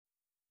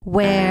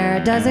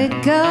Where does it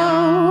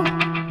go?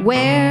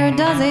 Where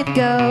does it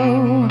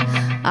go?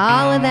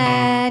 All of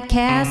that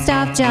cast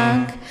off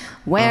junk,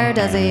 where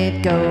does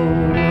it go?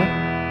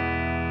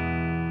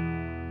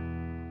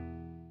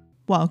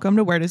 Welcome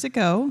to Where Does It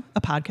Go,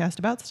 a podcast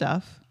about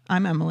stuff.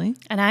 I'm Emily.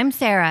 And I'm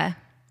Sarah.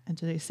 And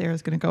today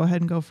Sarah's going to go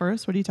ahead and go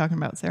first. What are you talking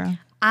about, Sarah?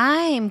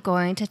 I'm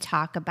going to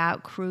talk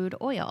about crude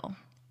oil.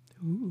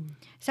 Ooh.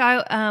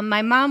 So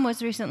my mom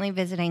was recently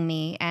visiting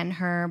me, and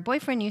her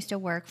boyfriend used to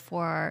work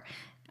for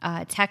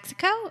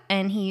Texaco,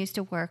 and he used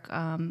to work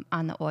on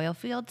the oil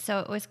field. So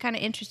it was kind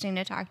of interesting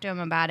to talk to him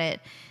about it.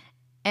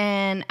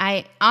 And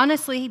I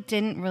honestly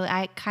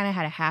I kind of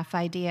had a half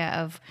idea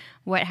of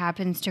what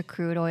happens to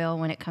crude oil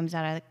when it comes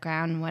out of the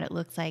ground and what it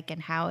looks like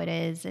and how it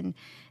is. And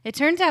it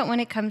turns out when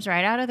it comes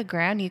right out of the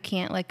ground, you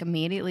can't like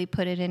immediately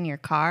put it in your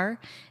car.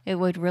 It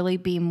would really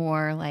be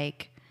more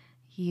like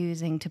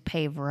using to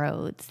pave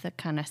roads, the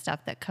kind of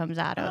stuff that comes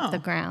out of the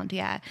ground.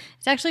 Yeah.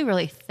 It's actually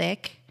really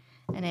thick.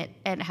 And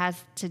it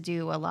has to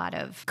do a lot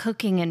of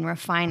cooking and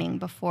refining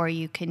before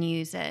you can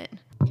use it.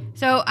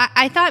 So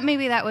I thought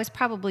maybe that was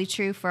probably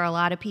true for a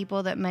lot of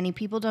people, that many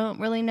people don't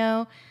really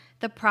know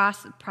the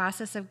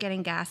process of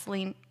getting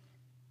gasoline,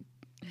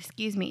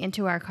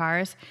 into our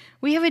cars.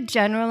 We have a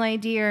general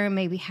idea, or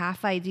maybe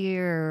half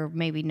idea, or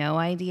maybe no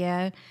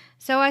idea.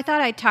 So I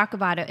thought I'd talk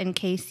about it in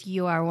case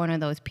you are one of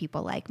those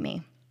people like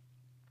me.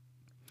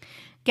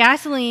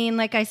 Gasoline,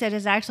 like I said,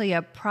 is actually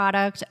a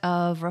product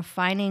of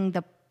refining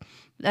the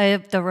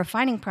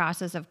refining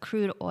process of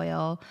crude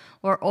oil,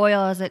 or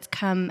oil as it's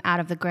come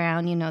out of the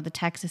ground. You know, the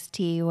Texas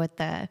tea with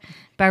the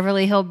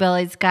Beverly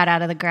Hillbillies got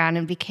out of the ground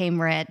and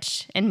became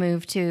rich and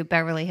moved to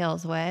Beverly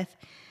Hills with.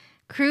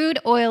 Crude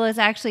oil is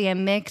actually a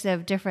mix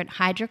of different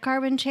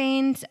hydrocarbon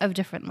chains of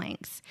different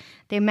lengths.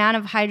 The amount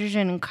of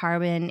hydrogen and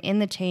carbon in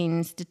the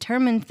chains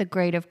determines the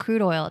grade of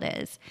crude oil it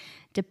is.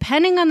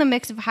 Depending on the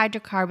mix of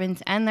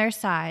hydrocarbons and their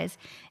size,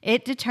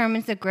 it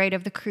determines the grade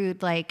of the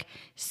crude, like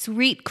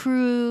sweet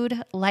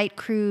crude, light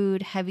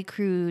crude, heavy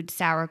crude,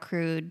 sour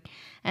crude.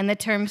 And the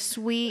term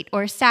sweet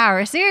or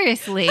sour,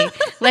 seriously,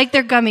 like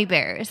they're gummy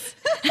bears.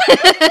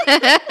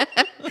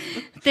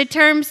 The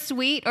term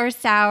sweet or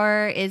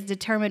sour is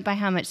determined by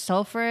how much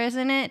sulfur is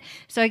in it.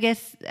 So I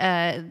guess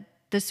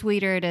the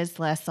sweeter it is,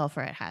 the less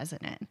sulfur it has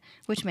in it,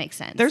 which makes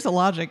sense. There's a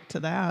logic to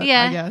that,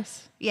 yeah. I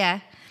guess.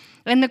 Yeah.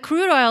 And the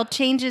crude oil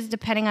changes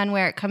depending on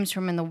where it comes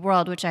from in the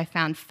world, which I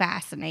found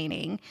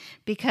fascinating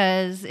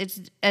because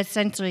it's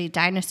essentially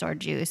dinosaur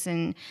juice.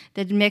 And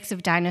the mix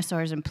of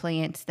dinosaurs and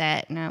plants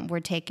that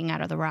we're taking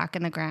out of the rock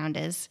in the ground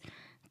is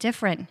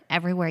different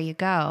everywhere you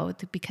go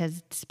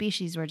because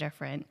species were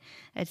different,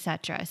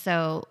 etc.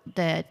 So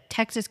the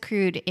Texas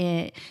crude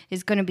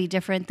is going to be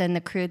different than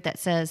the crude that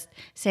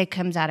say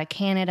comes out of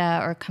Canada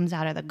or comes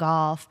out of the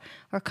Gulf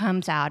or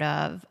comes out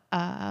of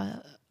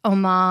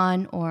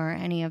Oman or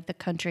any of the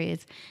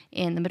countries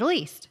in the Middle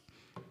East.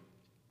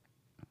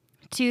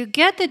 To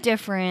get the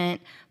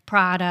different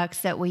products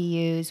that we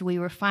use, we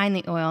refine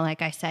the oil,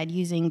 like I said,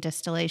 using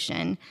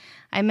distillation.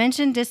 I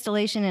mentioned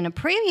distillation in a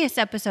previous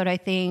episode, I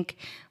think,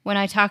 when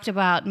I talked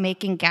about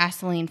making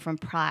gasoline from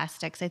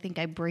plastics. I think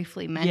I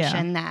briefly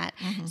mentioned that.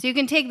 Mm-hmm. So you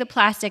can take the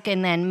plastic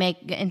and then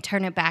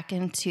turn it back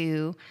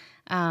into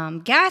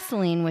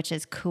gasoline, which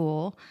is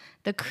cool.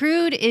 The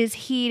crude is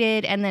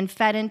heated and then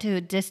fed into a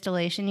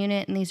distillation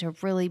unit, and these are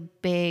really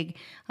big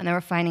on the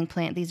refining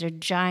plant. These are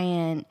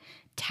giant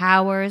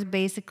towers,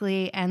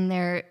 basically, and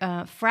they're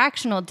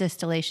fractional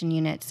distillation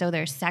units, so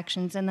there's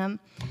sections in them.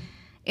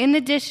 In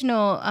the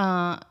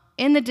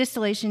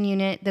distillation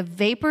unit, the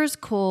vapors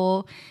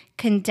cool,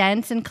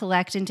 condense, and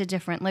collect into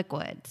different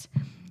liquids.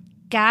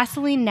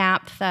 Gasoline,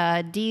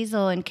 naphtha,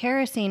 diesel, and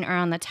kerosene are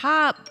on the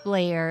top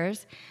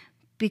layers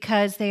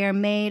because they are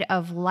made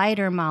of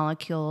lighter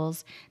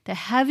molecules. The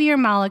heavier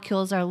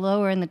molecules are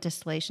lower in the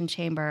distillation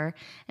chamber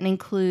and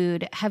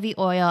include heavy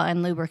oil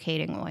and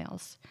lubricating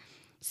oils.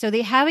 So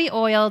the heavy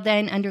oil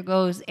then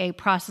undergoes a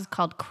process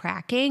called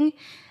cracking,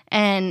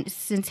 and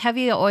since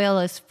heavy oil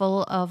is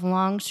full of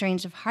long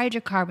strings of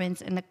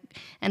hydrocarbons,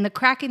 and the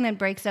cracking then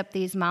breaks up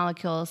these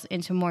molecules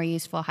into more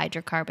useful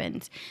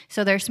hydrocarbons.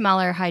 So they're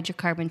smaller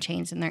hydrocarbon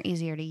chains and they're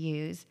easier to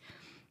use.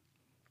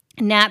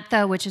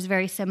 Naphtha, which is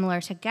very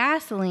similar to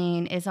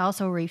gasoline, is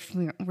also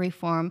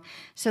reformed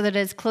so that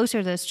it's closer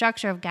to the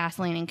structure of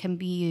gasoline and can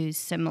be used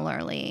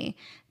similarly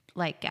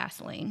like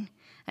gasoline.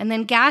 And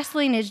then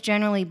gasoline is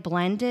generally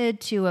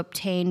blended to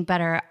obtain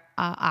better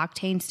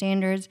octane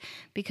standards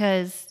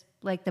because,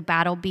 like, the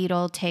Battle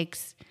Beetle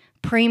takes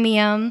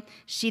premium.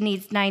 She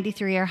needs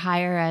 93 or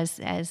higher,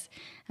 as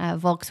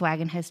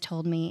Volkswagen has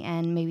told me,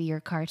 and maybe your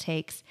car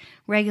takes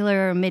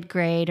regular or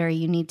mid-grade, or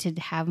you need to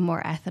have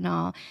more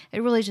ethanol.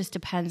 It really just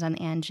depends on the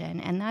engine,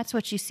 and that's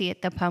what you see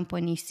at the pump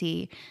when you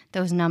see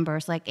those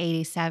numbers like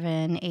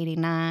 87,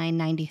 89,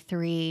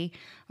 93,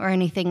 or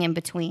anything in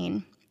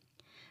between.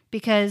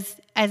 Because,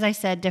 as I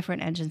said,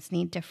 different engines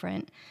need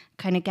different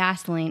kind of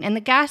gasoline. And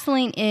the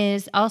gasoline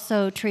is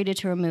also treated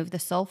to remove the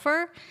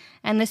sulfur.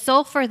 And the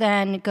sulfur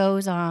then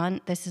goes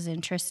on, this is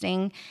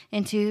interesting,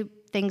 into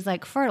things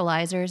like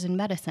fertilizers and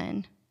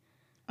medicine.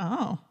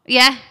 Oh.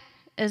 Yeah.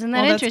 Isn't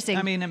that Well, interesting?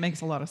 I mean, it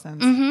makes a lot of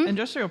sense.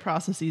 Industrial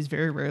processes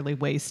very rarely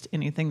waste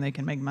anything they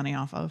can make money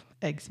off of.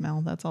 Egg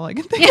smell, that's all I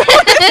can think of.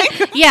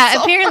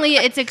 Yeah, apparently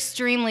it's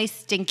extremely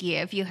stinky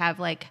if you have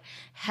like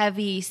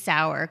heavy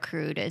sour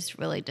crude is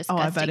really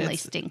disgustingly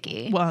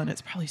stinky. Well, and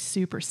it's probably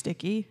super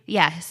sticky.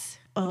 Yes.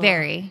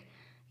 Very.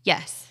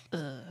 Yes.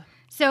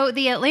 So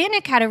the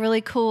Atlantic had a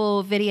really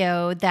cool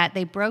video that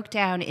they broke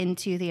down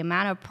into the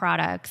amount of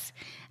products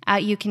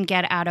you can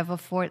get out of a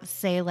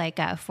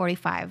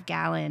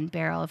 45-gallon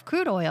barrel of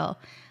crude oil.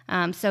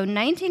 So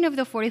 19 of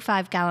the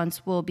 45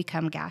 gallons will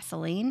become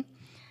gasoline.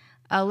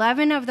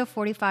 11 of the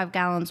 45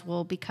 gallons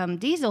will become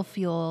diesel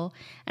fuel,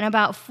 and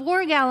about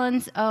 4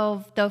 gallons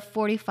of the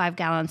 45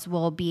 gallons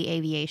will be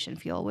aviation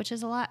fuel, which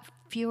is a lot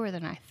fewer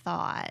than I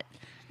thought.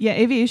 Yeah,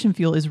 aviation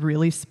fuel is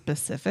really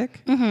specific,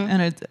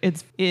 and it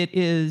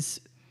is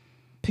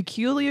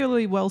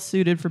peculiarly well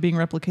suited for being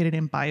replicated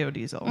in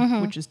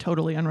biodiesel, which is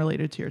totally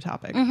unrelated to your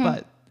topic.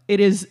 But it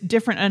is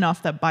different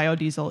enough that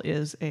biodiesel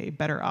is a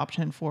better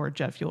option for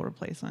jet fuel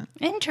replacement.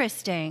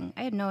 Interesting.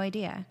 I had no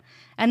idea.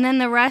 And then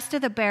the rest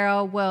of the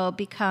barrel will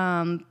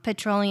become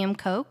petroleum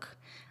coke,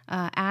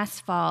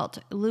 asphalt,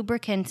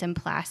 lubricants, and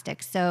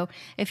plastic. So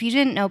if you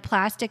didn't know,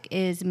 plastic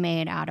is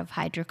made out of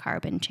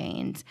hydrocarbon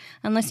chains,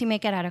 unless you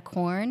make it out of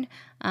corn.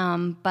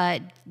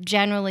 But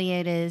generally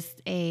it is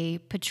a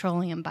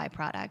petroleum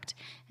byproduct,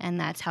 and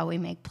that's how we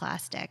make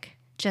plastic.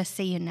 Just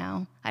so you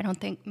know. I don't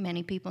think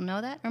many people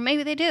know that, or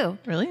maybe they do.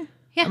 Really?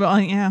 Yeah.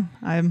 Well, yeah.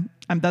 I'm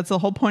that's the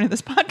whole point of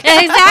this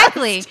podcast.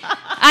 Exactly.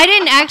 I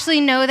didn't actually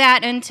know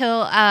that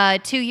until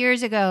 2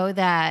 years ago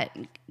that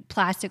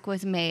plastic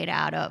was made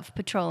out of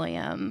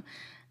petroleum.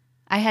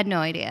 I had no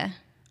idea.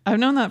 I've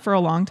known that for a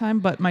long time,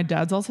 but my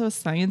dad's also a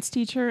science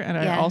teacher, and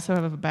I Yeah. also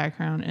have a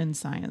background in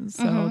science,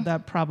 so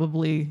that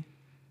probably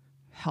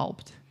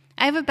helped.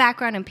 I have a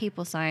background in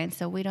people science,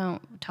 so we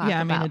don't talk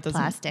about it doesn't.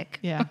 plastic.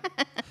 Yeah.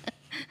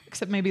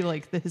 Except maybe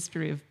like the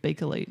history of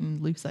Bakelite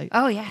and Lucite.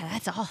 Oh, yeah,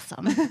 that's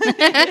awesome.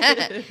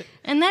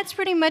 And that's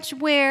pretty much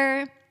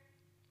where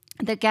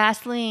the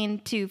gasoline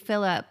to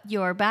fill up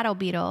your Battle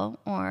Beetle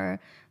or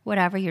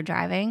whatever you're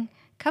driving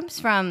comes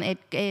from.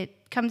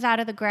 It comes out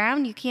of the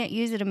ground. You can't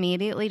use it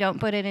immediately. Don't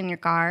put it in your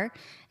car.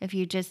 If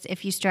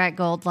you strike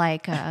gold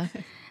like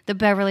the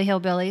Beverly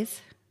Hillbillies,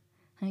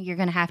 you're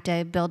going to have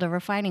to build a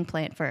refining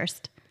plant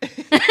first.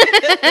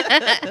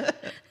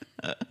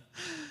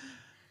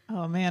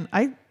 Oh man,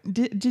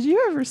 did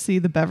you ever see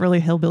the Beverly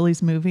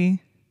Hillbillies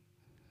movie?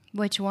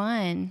 Which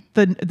one?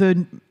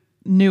 The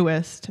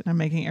newest. And I'm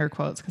making air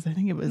quotes because I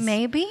think it was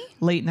Maybe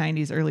late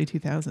 90s, early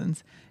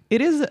 2000s.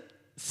 It is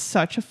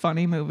such a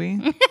funny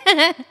movie.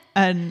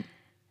 And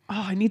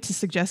I need to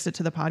suggest it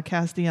to the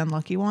podcast, The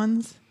Unlucky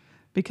Ones,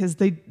 because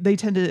they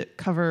tend to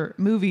cover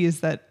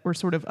movies that were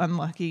sort of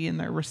unlucky in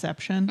their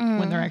reception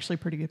when they're actually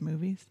pretty good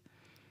movies.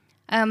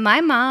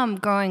 My mom,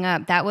 growing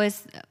up, that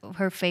was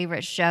her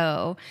favorite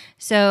show.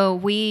 So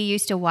we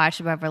used to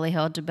watch Beverly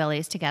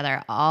Hillbillies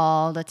together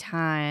all the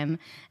time,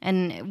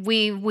 and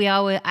we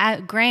always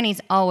Granny's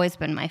always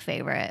been my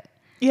favorite.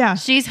 Yeah,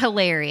 She's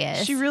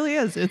hilarious. she really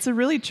is. It's a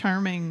really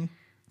charming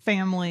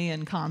family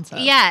and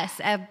concept.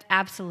 Yes,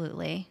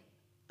 absolutely.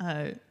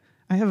 I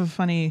have a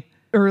funny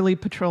early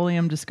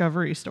petroleum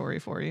discovery story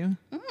for you.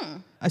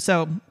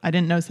 So I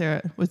didn't know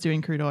Sarah was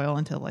doing crude oil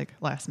until like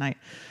last night.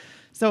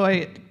 So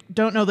I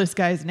don't know this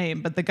guy's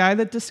name, but the guy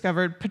that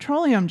discovered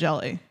petroleum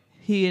jelly,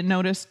 he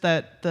noticed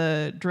that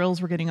the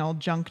drills were getting all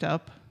junked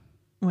up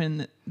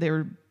when they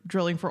were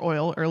drilling for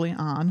oil early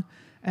on.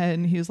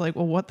 And he was like,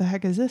 well, what the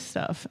heck is this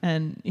stuff?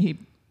 And he,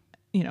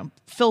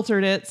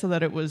 filtered it so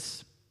that it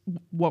was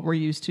what we're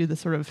used to, the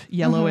sort of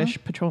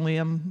yellowish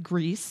petroleum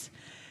grease.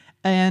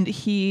 And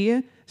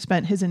he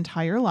spent his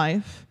entire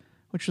life,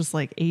 which was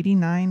like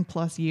 89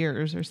 plus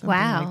years or something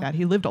like that.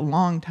 He lived a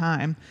long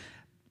time.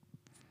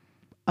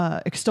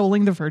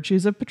 Extolling the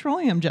virtues of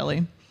petroleum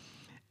jelly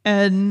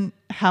and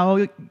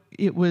how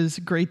it was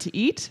great to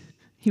eat.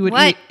 He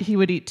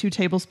would eat 2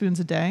 tablespoons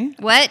a day.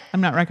 What?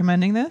 I'm not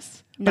recommending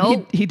this. No.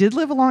 But he did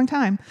live a long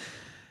time.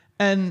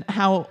 And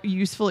how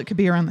useful it could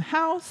be around the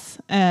house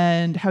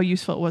and how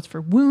useful it was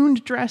for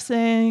wound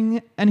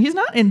dressing. And he's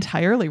not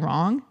entirely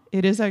wrong.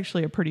 It is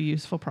actually a pretty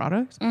useful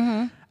product.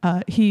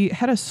 He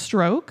had a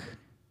stroke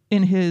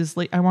in his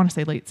late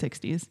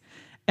 60s.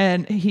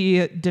 And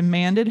he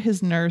demanded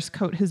his nurse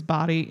coat his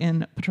body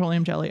in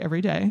petroleum jelly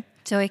every day.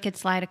 So he could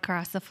slide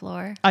across the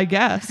floor. I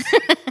guess.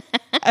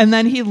 And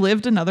then he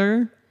lived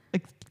another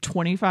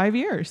 25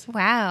 years.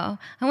 Wow.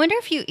 I wonder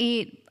if you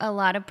eat a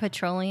lot of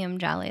petroleum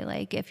jelly,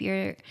 like if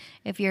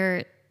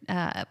your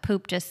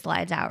poop just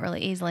slides out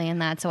really easily,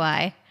 and that's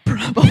why.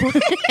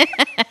 Probably.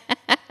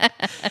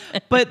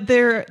 But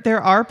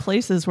there are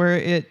places where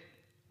it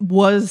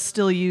was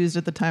still used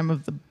at the time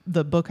of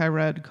the book I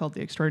read called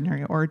The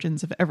Extraordinary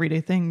Origins of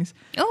Everyday Things.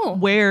 Oh,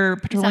 where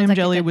petroleum like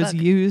jelly a good was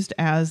book. used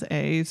as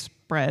a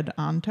spread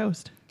on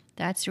toast.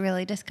 That's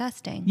really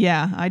disgusting.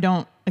 Yeah, I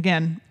don't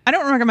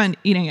recommend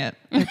eating it.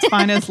 It's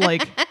fine as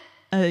like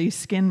a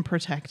skin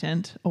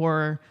protectant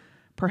or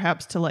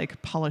perhaps to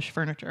like polish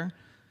furniture.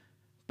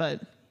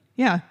 But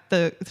Yeah.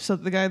 So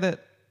the guy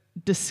that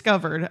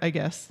discovered, I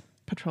guess,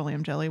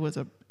 petroleum jelly was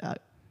a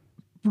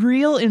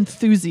real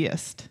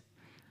enthusiast.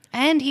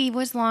 And he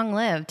was long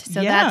lived,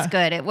 so Yeah. that's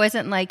good. It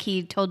wasn't like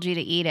he told you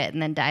to eat it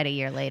and then died a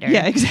year later.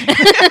 Yeah,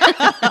 exactly.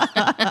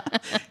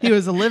 He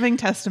was a living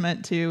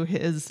testament to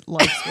his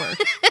life's work,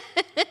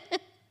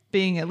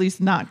 being at least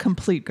not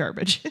complete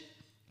garbage.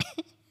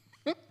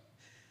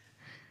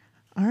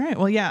 All right.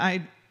 Well, yeah,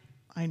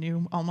 I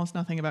knew almost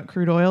nothing about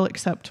crude oil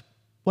except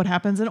what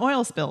happens in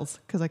oil spills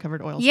because I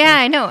covered oil spills. Yeah,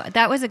 I know.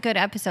 That was a good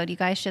episode. You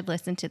guys should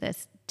listen to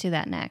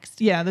that next.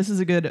 Yeah, this is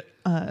a good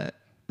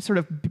sort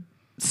of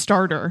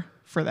starter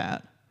for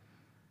that.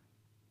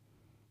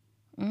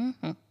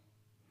 Mm-hmm.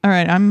 All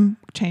right, I'm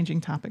changing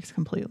topics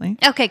completely.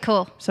 Okay,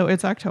 cool. So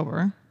it's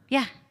October.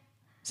 Yeah.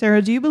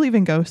 Sarah, do you believe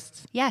in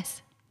ghosts?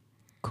 Yes.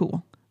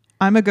 Cool.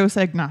 I'm a ghost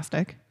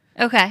agnostic.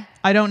 Okay.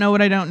 I don't know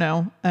what I don't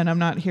know, and I'm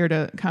not here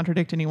to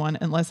contradict anyone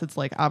unless it's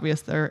like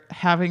obvious they're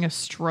having a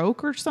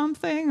stroke or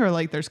something, or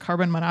like there's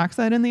carbon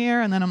monoxide in the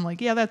air, and then I'm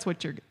like, yeah, that's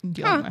what you're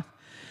dealing with.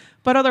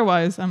 But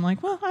otherwise, I'm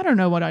like, well, I don't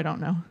know what I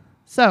don't know.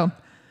 So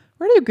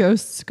where do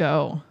ghosts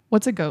go?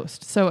 What's a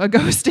ghost? So a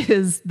ghost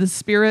is the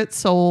spirit,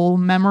 soul,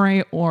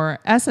 memory, or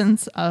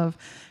essence of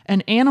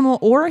an animal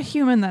or a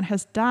human that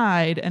has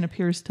died and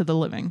appears to the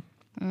living.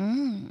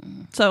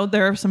 So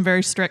there are some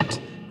very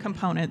strict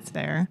components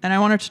there. And I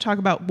wanted to talk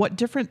about what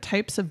different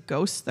types of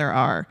ghosts there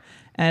are.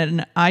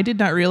 And I did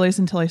not realize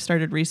until I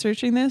started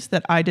researching this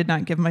that I did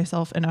not give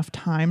myself enough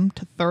time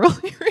to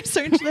thoroughly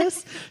research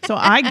this. So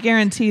I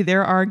guarantee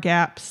there are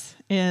gaps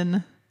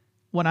in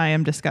what I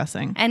am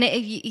discussing. And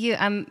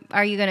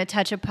are you going to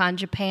touch upon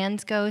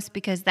Japan's ghost?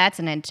 Because that's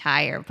an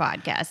entire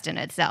podcast in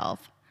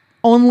itself.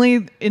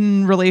 Only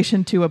in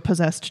relation to a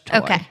possessed toy.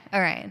 Okay. All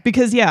right.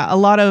 Because, yeah, a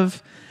lot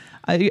of...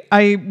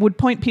 I would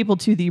point people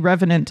to the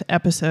Revenant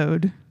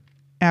episode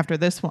after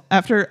this one.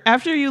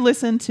 After you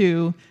listen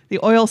to the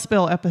oil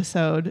spill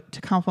episode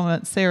to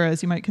compliment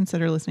Sarah's, you might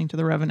consider listening to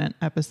the Revenant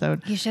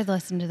episode. You should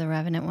listen to the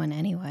Revenant one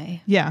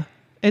anyway. Yeah.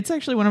 It's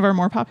actually one of our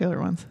more popular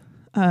ones.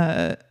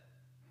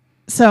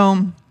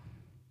 So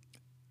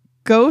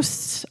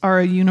ghosts are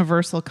a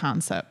universal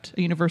concept,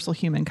 a universal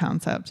human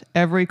concept.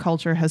 Every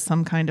culture has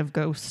some kind of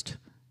ghost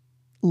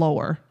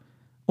lore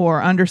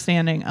or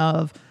understanding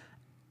of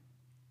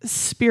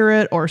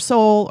spirit or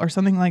soul or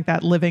something like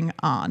that living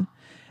on.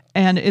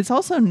 And it's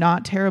also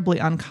not terribly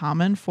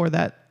uncommon for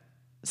that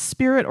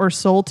spirit or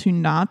soul to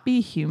not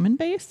be human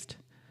based.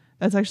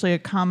 That's actually a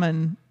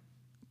common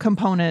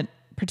component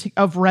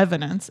of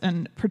revenants,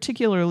 and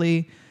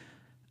particularly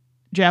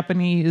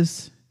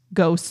Japanese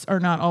ghosts are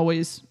not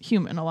always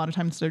human. A lot of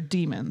times they're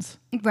demons,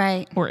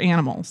 right, or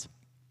animals.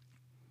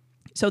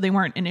 So they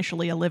weren't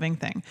initially a living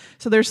thing.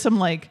 So there's some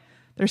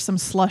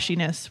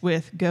slushiness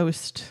with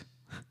ghost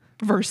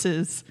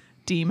versus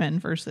demon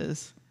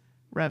versus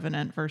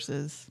revenant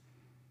versus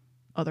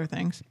other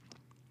things.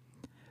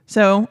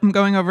 So I'm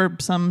going over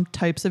some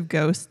types of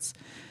ghosts.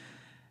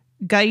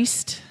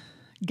 Geist,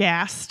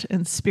 Gast,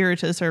 and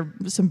Spiritus are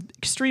some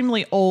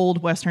extremely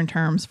old Western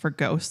terms for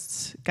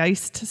ghosts.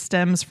 Geist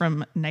stems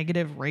from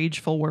negative,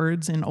 rageful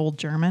words in Old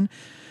German.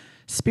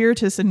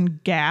 Spiritus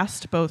and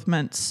Gast both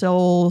meant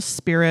soul,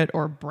 spirit,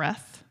 or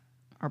breath,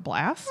 or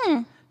blast.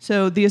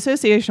 So the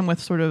association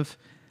with sort of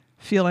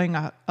feeling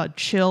a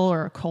chill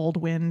or a cold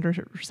wind or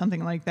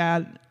something like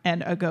that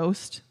and a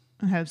ghost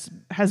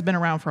has been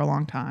around for a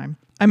long time.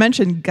 I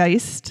mentioned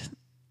Geist,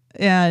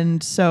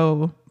 and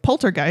so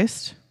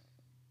poltergeist,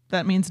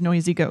 that means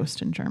noisy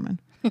ghost in German.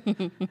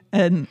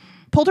 And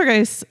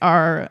poltergeists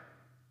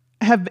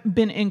have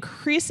been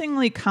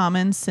increasingly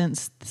common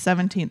since the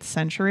 17th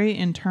century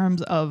in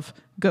terms of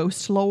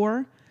ghost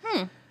lore.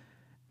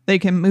 They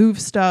can move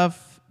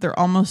stuff. They're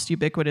almost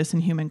ubiquitous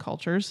in human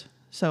cultures.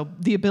 So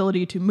the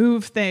ability to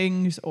move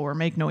things or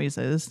make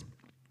noises.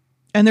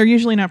 And they're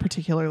usually not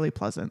particularly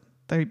pleasant.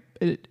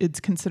 It's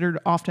considered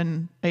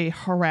often a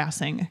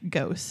harassing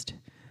ghost.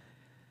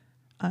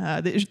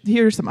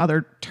 Here's some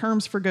other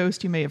terms for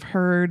ghost you may have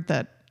heard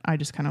that I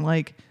just kind of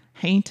like.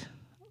 Haint.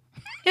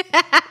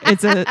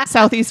 It's a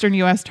southeastern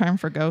U.S. term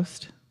for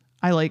ghost.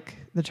 I like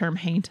the term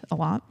haint a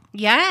lot.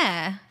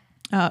 Yeah.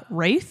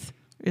 Wraith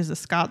is a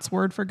Scots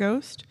word for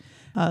ghost.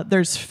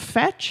 There's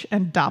fetch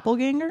and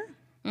doppelganger.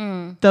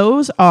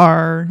 Those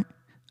are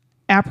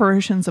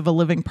apparitions of a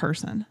living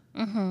person.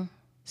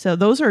 So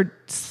those are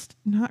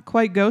not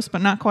quite ghosts,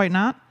 but not quite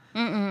not.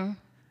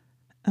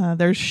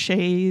 There's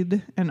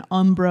shade and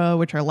umbra,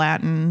 which are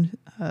Latin.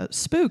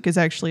 Spook is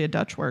actually a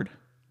Dutch word.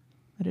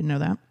 I didn't know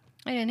that.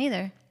 I didn't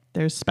either.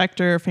 There's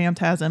specter,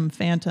 phantasm,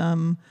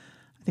 phantom.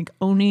 I think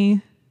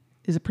oni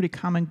is a pretty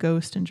common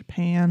ghost in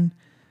Japan.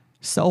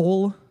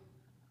 Soul.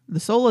 The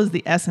soul is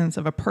the essence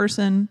of a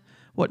person,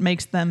 what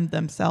makes them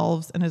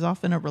themselves, and is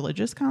often a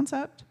religious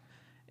concept.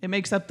 It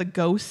makes up the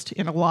ghost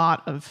in a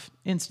lot of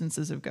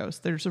instances of ghosts.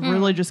 There's a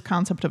religious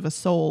concept of a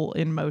soul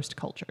in most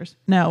cultures.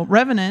 Now,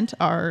 revenant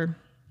are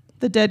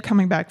the dead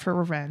coming back for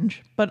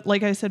revenge. But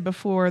like I said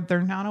before,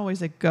 they're not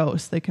always a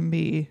ghost. They can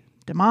be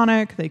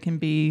demonic. They can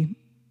be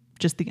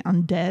just the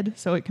undead.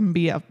 So it can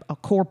be a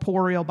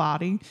corporeal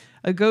body.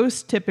 A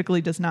ghost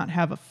typically does not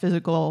have a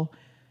physical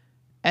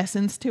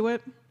essence to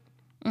it.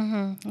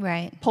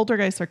 Right.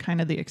 Poltergeists are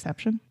kind of the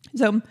exception.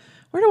 So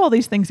where do all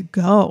these things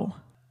go?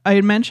 I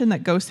had mentioned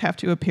that ghosts have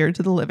to appear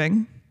to the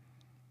living.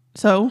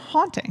 So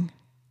haunting.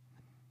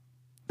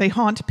 They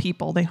haunt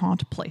people. They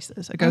haunt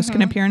places. A ghost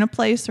can appear in a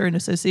place or in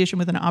association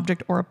with an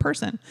object or a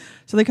person.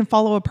 So they can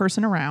follow a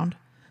person around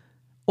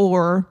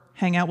or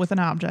hang out with an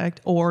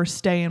object or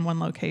stay in one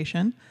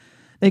location.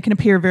 They can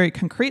appear very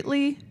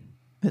concretely.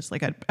 It's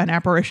like an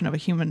apparition of a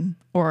human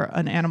or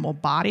an animal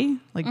body,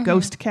 like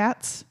ghost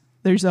cats.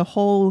 There's a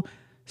whole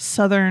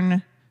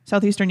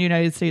southeastern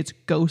United States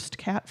ghost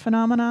cat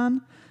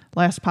phenomenon.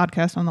 Last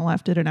podcast on the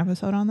left did an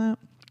episode on that.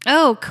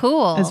 Oh,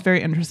 cool. It's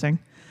very interesting.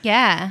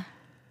 Yeah.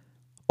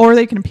 Or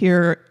they can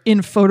appear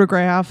in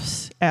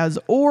photographs as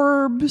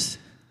orbs.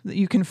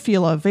 You can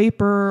feel a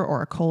vapor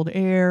or a cold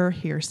air,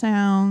 hear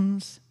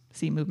sounds,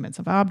 see movements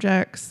of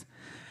objects.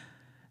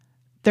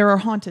 There are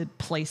haunted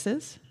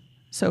places.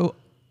 So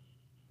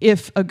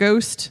if a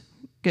ghost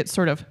gets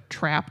sort of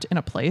trapped in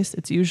a place,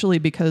 it's usually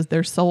because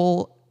their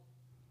soul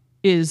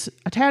is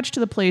attached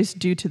to the place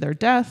due to their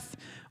death,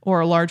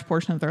 or a large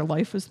portion of their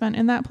life was spent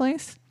in that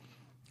place.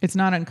 It's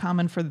not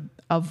uncommon for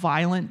a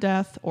violent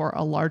death or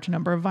a large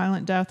number of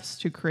violent deaths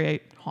to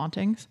create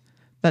hauntings.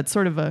 That's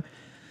sort of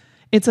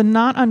it's a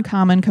not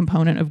uncommon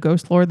component of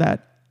ghost lore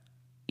that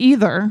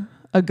either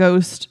a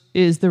ghost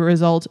is the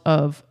result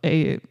of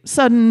a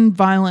sudden,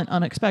 violent,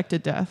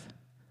 unexpected death,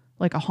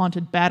 like a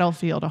haunted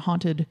battlefield, a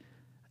haunted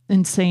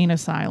insane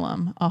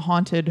asylum, a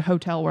haunted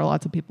hotel where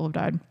lots of people have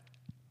died,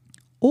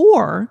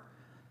 or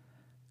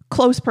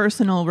close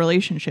personal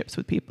relationships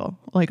with people.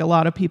 Like a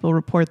lot of people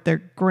report their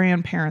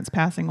grandparents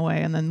passing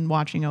away and then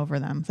watching over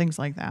them, things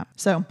like that.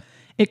 So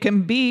it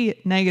can be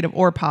negative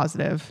or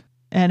positive,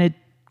 and it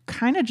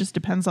kind of just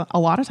depends a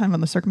lot of time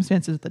on the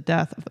circumstances of the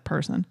death of the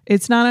person.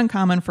 It's not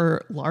uncommon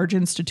for large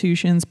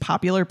institutions,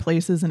 popular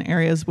places, and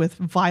areas with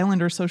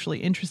violent or socially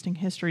interesting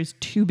histories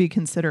to be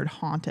considered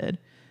haunted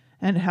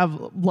and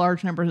have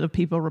large numbers of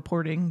people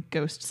reporting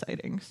ghost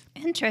sightings.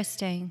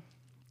 Interesting.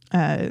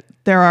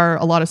 There are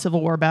a lot of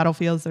Civil War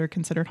battlefields that are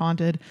considered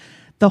haunted.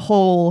 The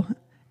whole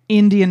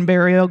Indian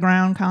burial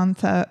ground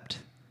concept,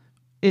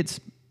 it's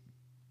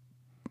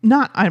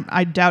not,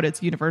 I doubt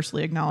it's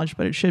universally acknowledged,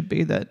 but it should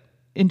be that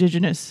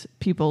indigenous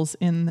peoples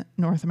in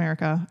North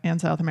America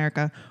and South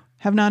America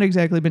have not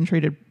exactly been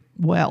treated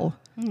well.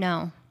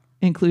 No.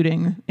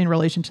 Including in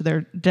relation to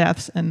their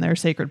deaths and their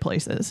sacred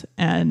places.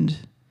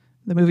 And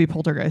the movie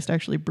Poltergeist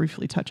actually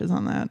briefly touches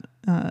on that.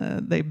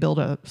 They build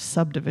a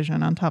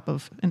subdivision on top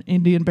of an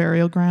Indian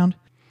burial ground.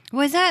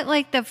 Was that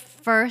like the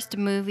first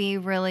movie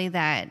really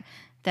that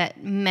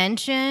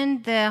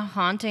mentioned the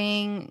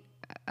haunting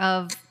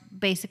of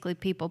basically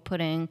people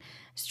putting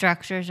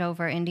structures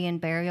over Indian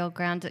burial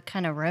grounds? It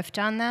kind of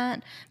riffed on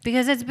that?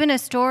 Because it's been a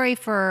story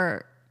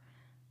for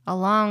a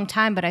long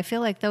time, but I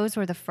feel like those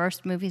were the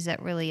first movies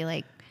that really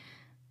like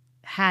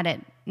had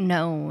it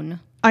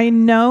known. I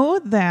know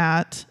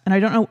that, and I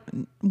don't know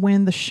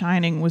when The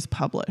Shining was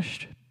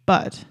published,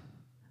 but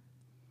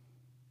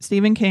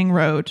Stephen King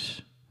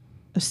wrote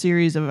a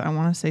series of, I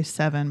want to say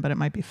 7, but it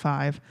might be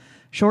 5,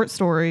 short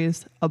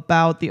stories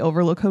about the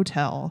Overlook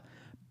Hotel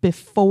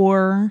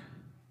before,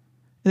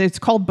 it's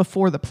called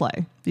Before the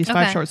Play, these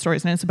 5 short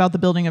stories, and it's about the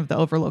building of the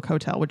Overlook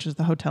Hotel, which is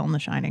the hotel in The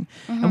Shining.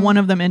 And one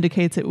of them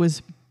indicates it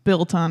was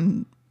built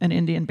on an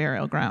Indian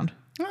burial ground.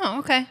 Oh,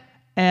 okay.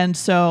 And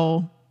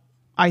so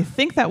I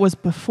think that was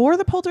before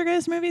the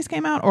Poltergeist movies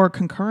came out or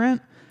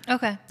concurrent.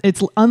 Okay.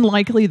 It's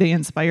unlikely they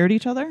inspired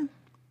each other.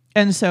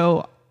 And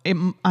so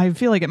I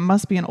feel like it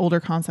must be an older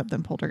concept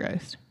than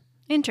Poltergeist.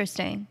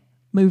 Interesting.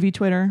 Movie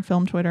Twitter,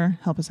 film Twitter,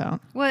 help us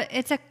out. Well,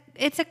 it's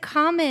a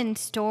common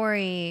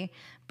story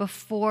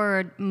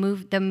before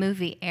the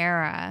movie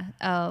era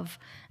of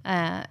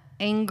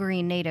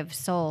angry native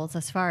souls,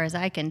 as far as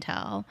I can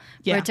tell,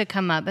 for it to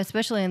come up,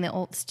 especially in the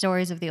old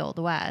stories of the Old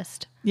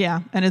West.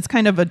 Yeah, and it's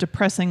kind of a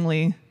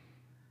depressingly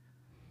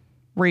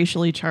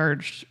racially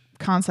charged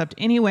concept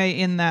anyway,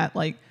 in that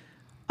like,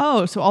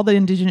 oh, so all the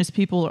indigenous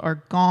people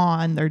are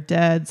gone, they're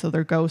dead, so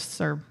their ghosts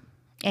are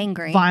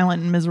angry,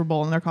 violent, and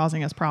miserable, and they're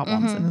causing us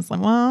problems. And it's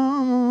like,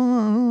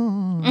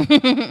 well,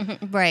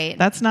 right.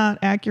 That's not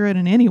accurate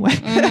in any way.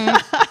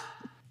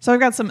 So I've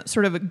got some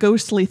sort of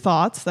ghostly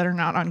thoughts that are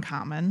not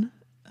uncommon.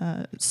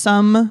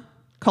 Some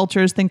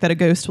cultures think that a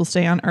ghost will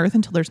stay on Earth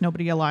until there's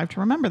nobody alive to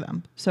remember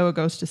them. So a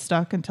ghost is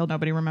stuck until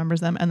nobody remembers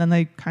them, and then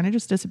they kind of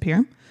just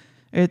disappear.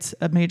 It's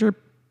a major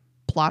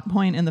plot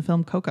point in the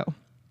film Coco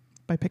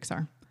by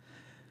Pixar.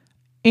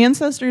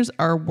 Ancestors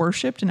are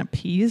worshipped and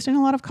appeased in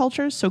a lot of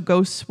cultures, so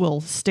ghosts will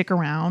stick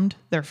around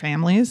their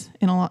families.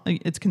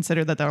 It's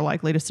considered that they're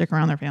likely to stick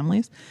around their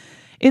families.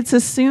 It's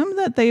assumed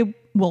that they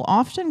will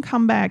often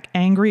come back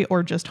angry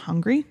or just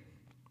hungry.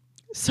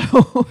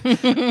 So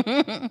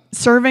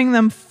serving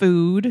them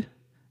food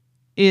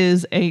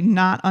is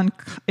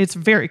it's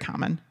very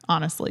common,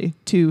 honestly,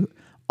 to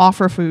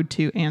offer food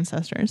to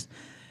ancestors.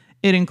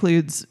 It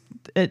includes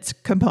it's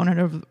component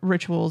of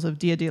rituals of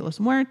Dia de los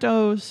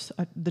Muertos,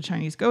 the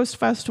Chinese Ghost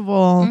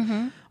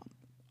Festival,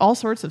 all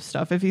sorts of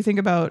stuff. If you think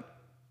about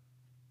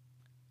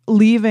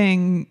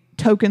leaving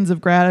tokens of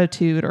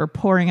gratitude or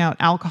pouring out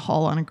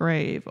alcohol on a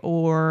grave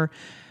or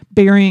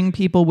burying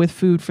people with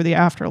food for the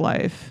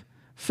afterlife,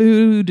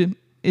 food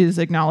is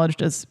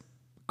acknowledged as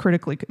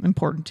critically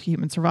important to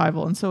human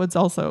survival. And so it's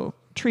also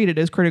treated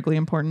as critically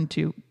important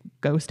to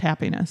ghost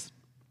happiness.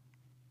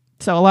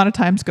 So a lot of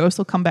times ghosts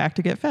will come back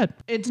to get fed.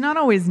 It's not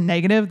always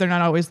negative. They're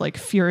not always like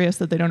furious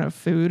that they don't have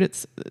food.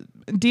 It's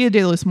Dia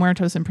de los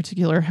Muertos in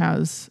particular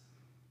has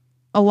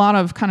a lot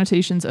of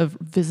connotations of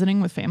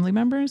visiting with family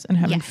members and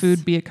having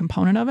food be a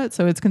component of it.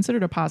 So it's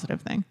considered a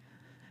positive thing.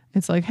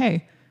 It's like,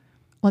 hey,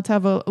 let's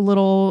have a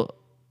little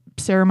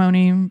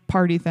ceremony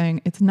party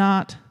thing. It's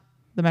not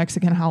the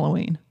Mexican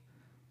Halloween.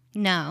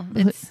 No,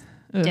 it's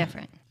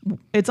different.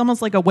 It's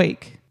almost like a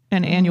wake,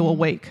 an annual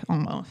wake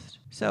almost.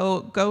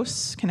 So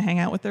ghosts can hang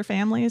out with their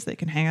families. They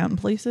can hang out in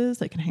places.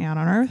 They can hang out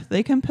on Earth.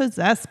 They can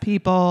possess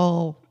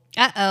people.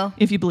 Uh-oh.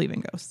 If you believe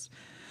in ghosts.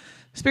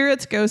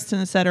 Spirits, ghosts,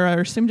 and etc.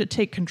 are assumed to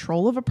take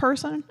control of a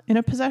person in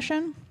a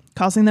possession,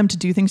 causing them to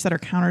do things that are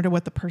counter to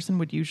what the person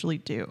would usually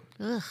do.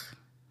 Ugh.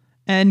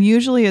 And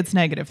usually it's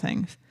negative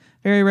things.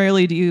 Very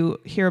rarely do you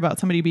hear about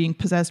somebody being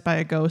possessed by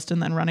a ghost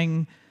and then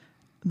running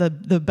the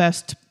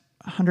best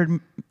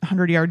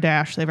 100-yard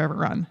dash they've ever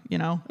run. You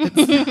know,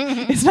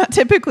 it's not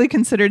typically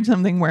considered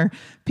something where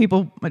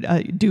people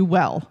do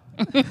well.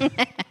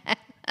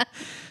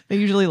 They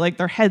usually like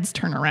their heads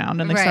turn around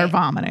and they start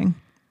vomiting.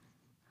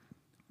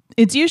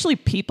 It's usually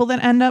people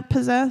that end up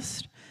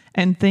possessed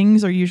and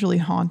things are usually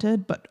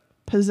haunted, but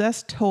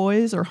possessed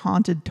toys or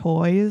haunted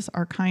toys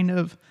are kind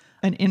of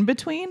an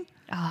in-between.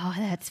 Oh,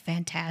 that's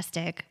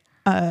fantastic.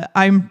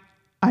 I'm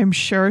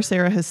sure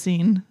Sarah has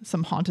seen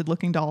some haunted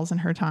looking dolls in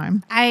her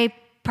time. I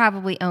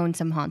probably own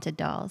some haunted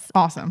dolls.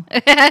 Awesome.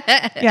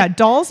 Yeah,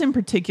 dolls in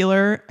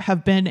particular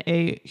have been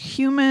a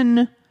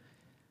human...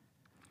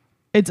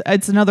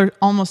 It's another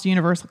almost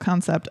universal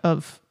concept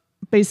of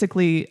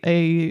basically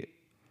a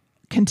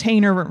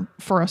container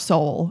for a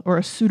soul or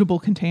a suitable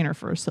container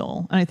for a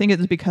soul. And I think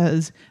it's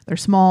because they're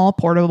small,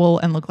 portable,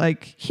 and look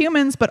like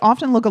humans, but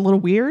often look a little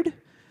weird.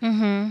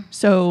 Mm-hmm.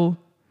 So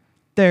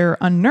they're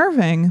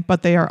unnerving,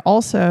 but they are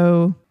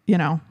also, you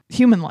know,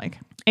 human-like.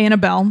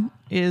 Annabelle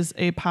is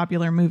a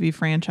popular movie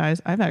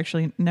franchise. I've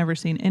actually never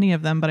seen any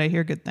of them, but I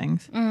hear good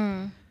things.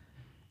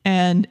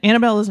 And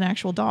Annabelle is an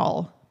actual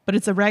doll, but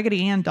it's a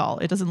Raggedy Ann doll.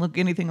 It doesn't look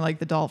anything like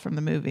the doll from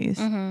the movies.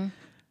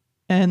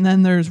 And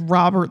then there's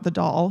Robert the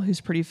doll,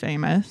 who's pretty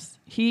famous.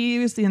 He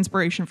was the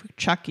inspiration for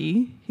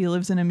Chucky. He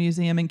lives in a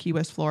museum in Key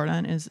West, Florida,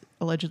 and is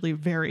allegedly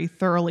very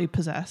thoroughly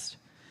possessed.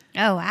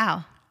 Oh,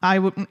 wow.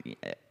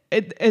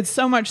 It's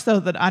so much so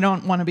that I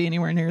don't want to be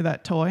anywhere near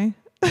that toy.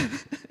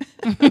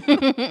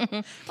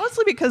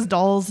 Mostly because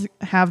dolls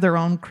have their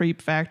own creep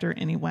factor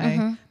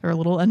anyway. They're a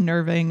little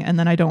unnerving, and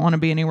then I don't want to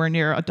be anywhere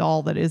near a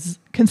doll that is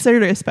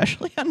considered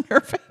especially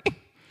unnerving.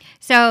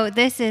 So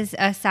this is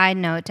a side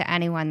note to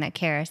anyone that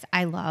cares.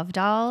 I love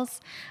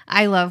dolls.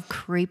 I love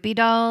creepy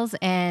dolls,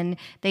 and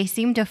they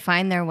seem to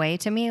find their way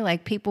to me.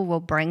 Like, people will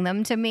bring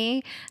them to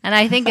me, and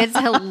I think it's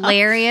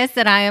hilarious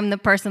that I am the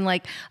person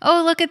like,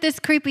 oh, look at this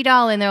creepy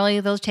doll, and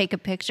they'll take a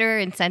picture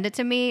and send it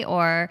to me,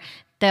 or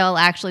they'll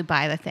actually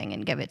buy the thing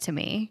and give it to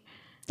me.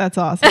 That's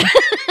awesome.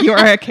 You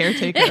are a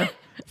caretaker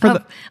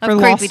for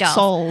lost dolls.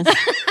 Souls.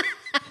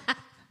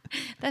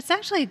 That's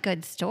actually a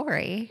good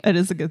story. It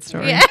is a good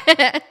story.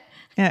 Yeah.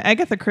 Yeah,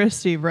 Agatha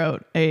Christie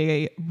wrote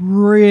a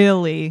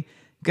really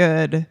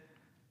good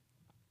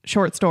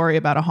short story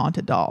about a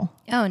haunted doll.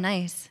 Oh,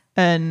 nice.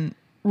 And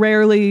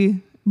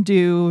rarely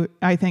do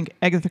I think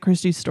Agatha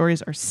Christie's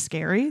stories are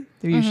scary.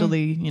 They're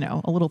usually, you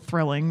know, a little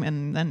thrilling,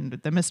 and then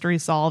the mystery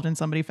is solved and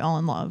somebody fell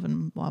in love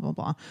and blah, blah,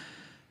 blah.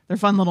 They're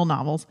fun little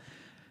novels.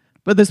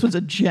 But this was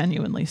a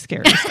genuinely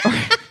scary story.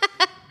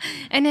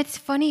 And it's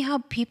funny how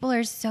people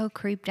are so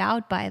creeped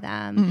out by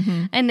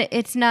them. And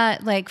it's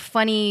not like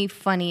funny.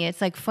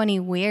 It's like funny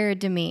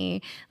weird to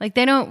me. Like,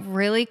 they don't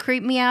really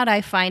creep me out.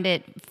 I find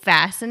it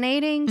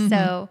fascinating.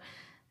 So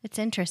it's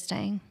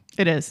interesting.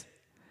 It is.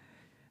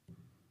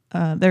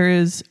 There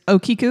is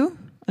Okiku,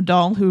 a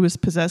doll who was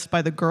possessed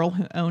by the girl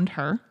who owned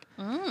her.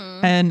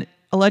 And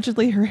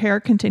allegedly her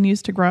hair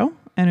continues to grow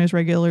and is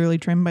regularly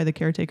trimmed by the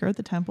caretaker at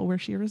the temple where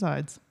she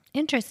resides.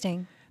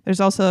 Interesting. There's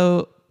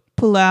also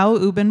Pulau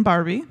Ubin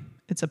Barbie.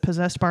 It's a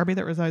possessed Barbie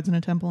that resides in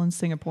a temple in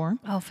Singapore.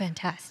 Oh,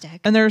 fantastic.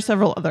 And there are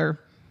several other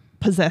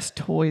possessed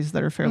toys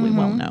that are fairly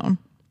well known.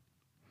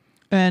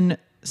 And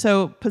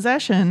so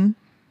possession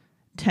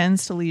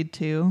tends to lead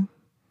to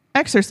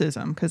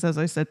exorcism, because as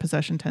I said,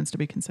 possession tends to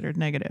be considered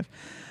negative.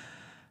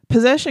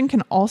 Possession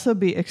can also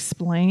be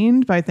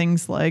explained by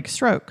things like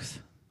strokes,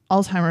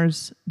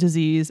 Alzheimer's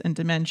disease and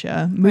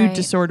dementia, mood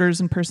disorders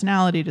and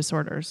personality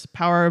disorders,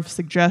 power of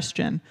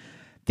suggestion,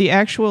 the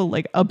actual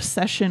like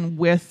obsession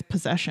with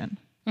possession.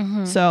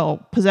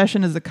 So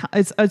possession is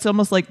it's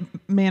almost like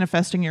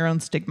manifesting your own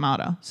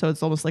stigmata. So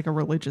it's almost like a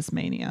religious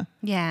mania.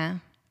 Yeah.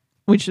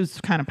 Which is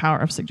kind of power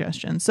of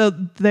suggestion. So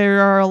there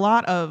are a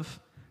lot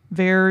of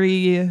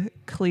very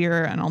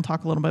clear, and I'll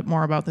talk a little bit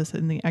more about this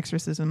in the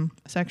exorcism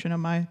section of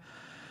my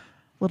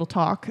little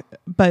talk,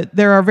 but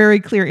there are very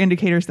clear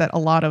indicators that a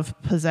lot of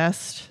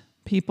possessed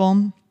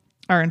people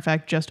are in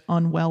fact just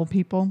unwell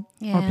people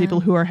or people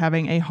who are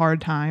having a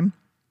hard time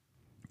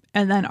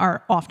and then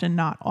are often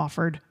not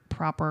offered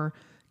proper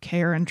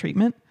care and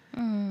treatment.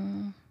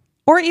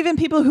 Or even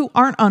people who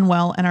aren't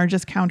unwell and are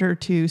just counter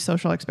to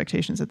social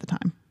expectations at the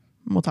time.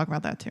 We'll talk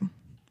about that too.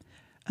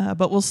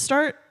 But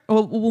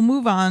we'll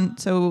move on.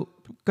 So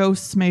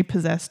ghosts may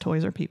possess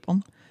toys or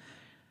people.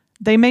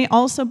 They may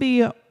also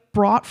be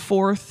brought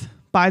forth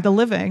by the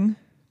living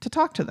to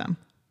talk to them.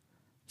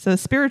 So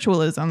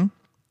spiritualism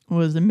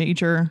was a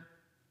major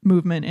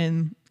movement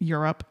in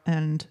Europe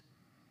and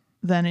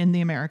then in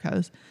the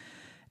Americas.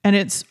 And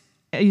it's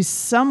a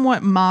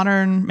somewhat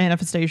modern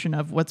manifestation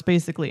of what's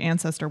basically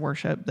ancestor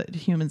worship that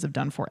humans have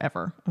done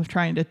forever, of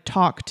trying to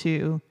talk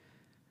to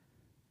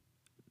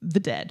the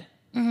dead.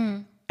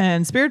 Mm-hmm.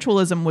 And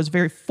spiritualism was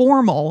very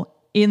formal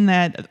in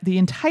that the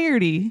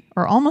entirety,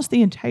 or almost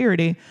the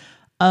entirety,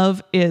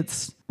 of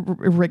its,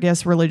 I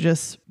guess,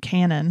 religious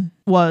canon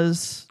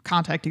was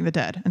contacting the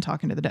dead and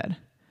talking to the dead.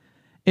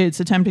 It's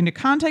attempting to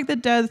contact the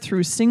dead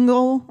through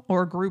single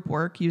or group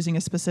work using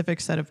a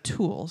specific set of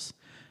tools.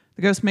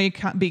 The ghost may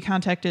be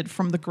contacted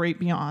from the great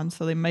beyond,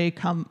 so they may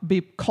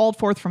be called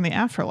forth from the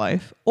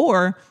afterlife,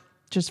 or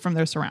just from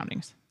their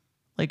surroundings,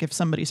 like if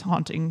somebody's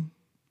haunting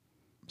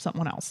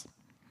someone else.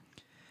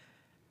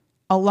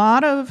 A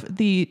lot of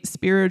the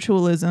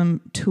spiritualism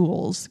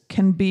tools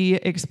can be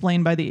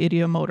explained by the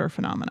ideomotor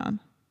phenomenon,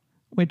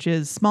 which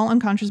is small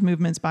unconscious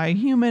movements by a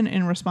human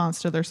in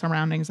response to their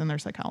surroundings and their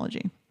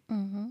psychology.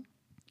 Mm-hmm.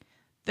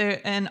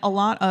 And a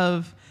lot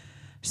of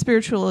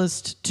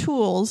spiritualist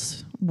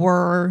tools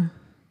were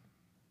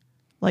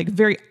like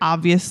very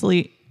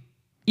obviously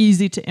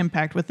easy to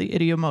impact with the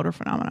ideomotor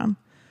phenomenon.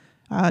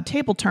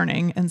 Table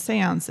turning and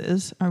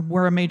seances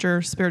were a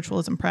major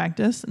spiritualism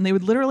practice, and they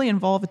would literally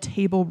involve a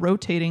table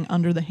rotating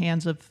under the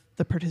hands of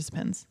the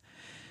participants.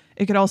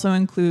 It could also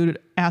include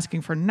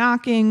asking for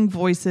knocking,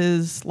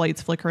 voices,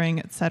 lights flickering,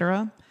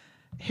 etc.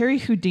 Harry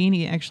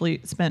Houdini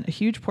actually spent a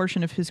huge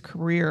portion of his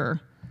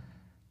career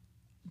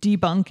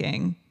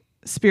debunking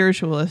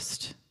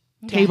spiritualist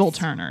table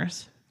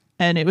turners,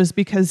 and it was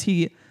because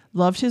he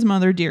loved his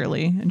mother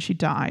dearly, and she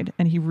died,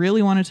 and he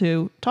really wanted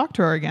to talk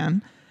to her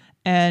again.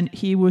 And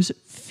he was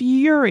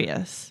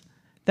furious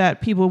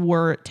that people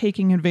were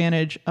taking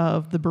advantage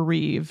of the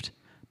bereaved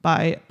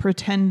by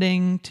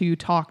pretending to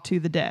talk to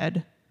the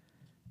dead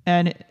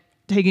and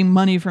taking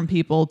money from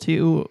people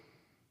to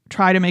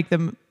try to make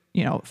them,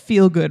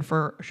 feel good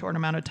for a short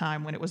amount of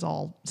time when it was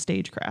all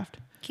stagecraft.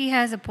 He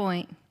has a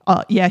point.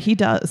 Yeah, he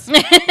does.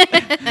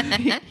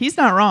 He's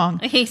not wrong.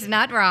 He's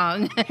not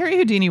wrong. Harry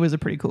Houdini was a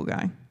pretty cool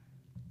guy.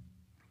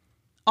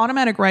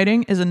 Automatic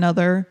writing is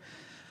another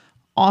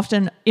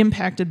often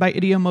impacted by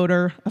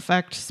ideomotor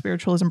effect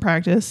spiritualism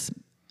practice.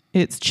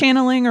 It's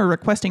channeling or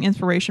requesting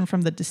inspiration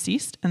from the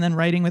deceased and then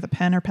writing with a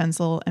pen or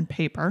pencil and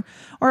paper,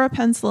 or a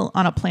pencil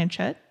on a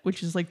planchette,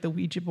 which is like the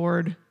Ouija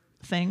board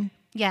thing.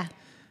 Yeah.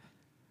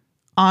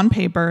 On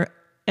paper,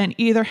 and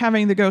either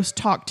having the ghost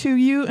talk to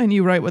you and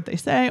you write what they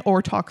say,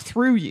 or talk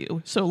through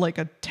you. So like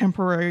a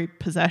temporary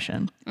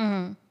possession.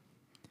 Mm-hmm.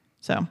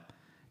 So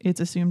it's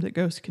assumed that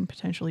ghosts can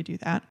potentially do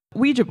that.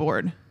 Ouija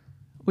board.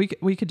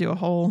 We could do a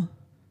whole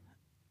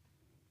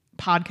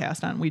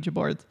podcast on Ouija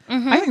boards.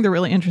 Mm-hmm. I think they're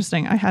really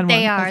interesting. I had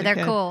one.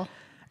 They're cool.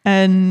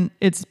 And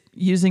it's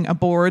using a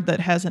board that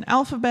has an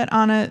alphabet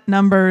on it,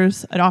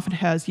 numbers. It often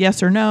has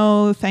yes or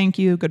no, thank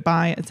you,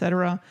 goodbye,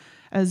 etc.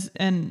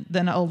 And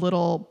then a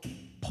little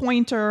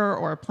pointer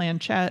or a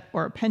planchette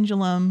or a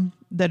pendulum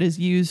that is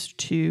used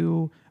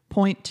to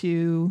point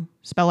to,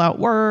 spell out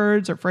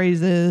words or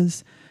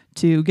phrases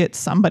to get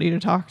somebody to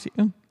talk to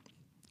you.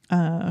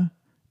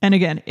 And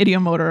again,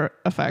 ideomotor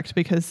effect,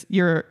 because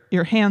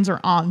your hands are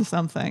on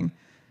something.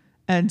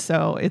 And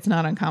so it's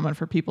not uncommon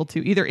for people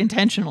to either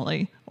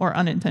intentionally or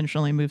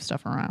unintentionally move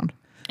stuff around.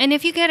 And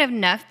if you get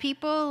enough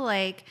people,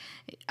 like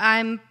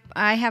I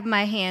have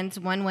my hands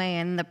one way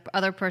and the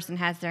other person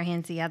has their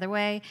hands the other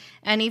way.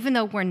 And even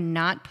though we're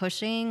not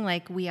pushing,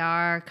 like we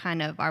are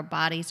kind of, our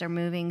bodies are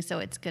moving, so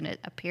it's going to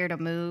appear to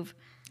move.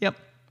 Yep.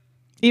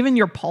 Even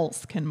your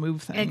pulse can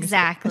move things.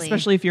 Exactly.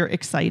 Especially if you're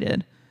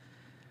excited.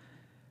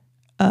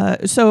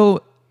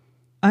 So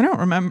I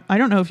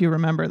don't know if you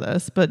remember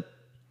this, but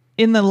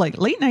in the late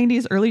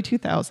 90s, early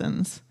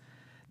 2000s,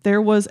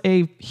 there was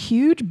a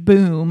huge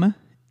boom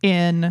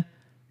in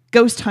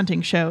ghost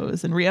hunting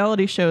shows and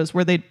reality shows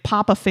where they'd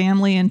pop a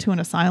family into an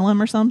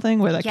asylum or something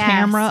with a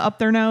camera up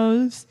their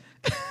nose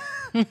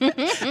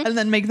and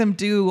then make them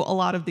do a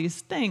lot of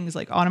these things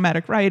like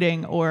automatic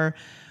writing, or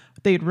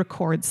they'd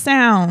record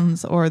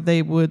sounds, or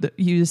they would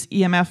use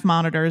EMF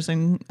monitors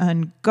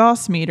and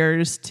Gauss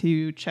meters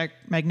to check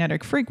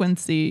magnetic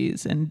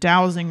frequencies, and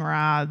dowsing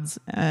rods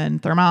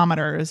and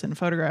thermometers and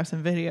photographs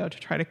and video to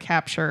try to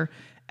capture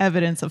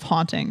evidence of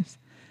hauntings.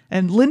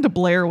 And Linda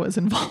Blair was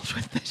involved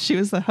with this. She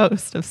was the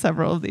host of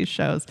several of these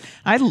shows.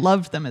 I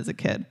loved them as a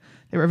kid.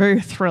 They were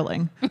very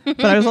thrilling,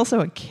 but I was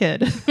also a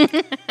kid.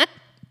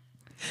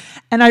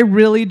 And I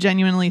really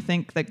genuinely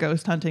think that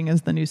ghost hunting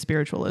is the new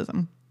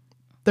spiritualism.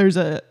 There's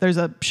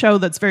a show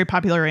that's very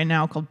popular right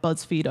now called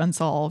BuzzFeed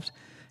Unsolved,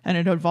 and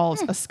it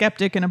involves a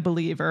skeptic and a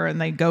believer, and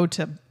they go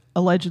to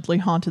allegedly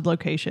haunted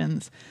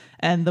locations,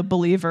 and the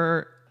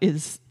believer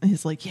is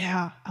like,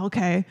 yeah,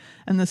 okay.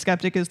 And the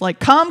skeptic is like,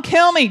 come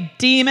kill me,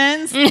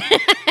 demons.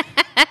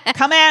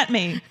 Come at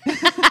me.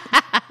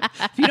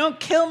 If you don't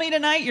kill me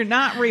tonight, you're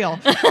not real.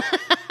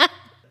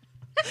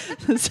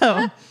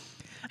 So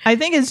I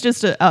think it's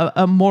just a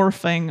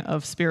morphing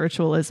of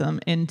spiritualism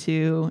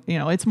into,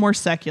 it's more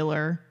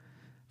secular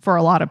for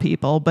a lot of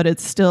people, but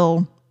it's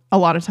still, a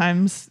lot of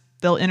times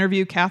they'll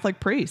interview Catholic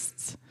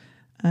priests,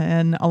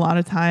 and a lot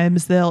of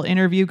times they'll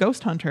interview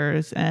ghost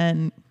hunters.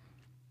 And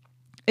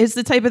it's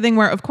the type of thing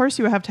where, of course,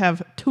 you have to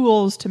have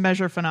tools to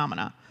measure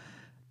phenomena,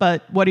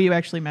 but what are you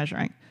actually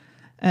measuring?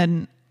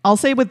 And I'll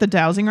say with the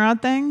dowsing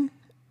rod thing,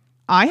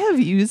 I have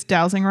used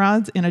dowsing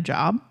rods in a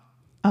job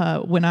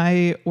when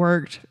I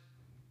worked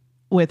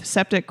with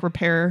septic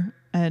repair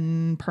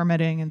and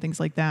permitting and things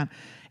like that.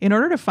 In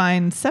order to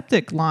find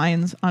septic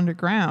lines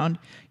underground,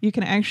 you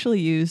can actually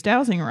use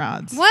dowsing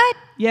rods. What?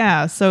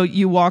 Yeah, so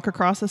you walk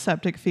across a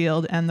septic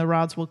field and the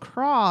rods will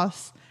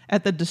cross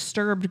at the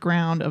disturbed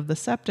ground of the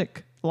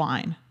septic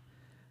line.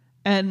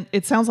 And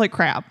it sounds like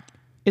crap.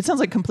 It sounds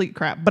like complete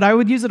crap, but I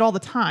would use it all the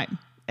time,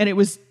 and it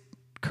was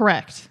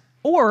correct.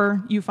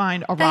 Or you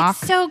find a rock.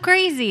 That's so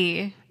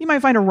crazy. You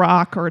might find a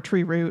rock or a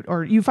tree root,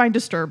 or you find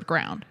disturbed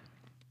ground.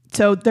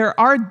 So there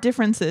are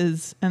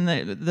differences, and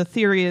the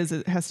theory is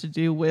it has to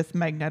do with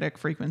magnetic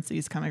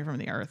frequencies coming from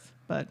the earth,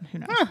 but who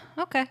knows?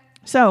 Okay.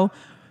 So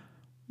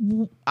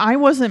I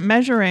wasn't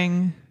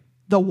measuring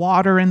the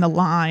water in the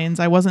lines.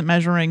 I wasn't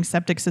measuring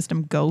septic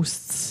system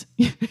ghosts.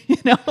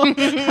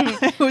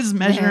 I was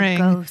measuring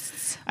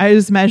ghosts. I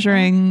was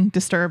measuring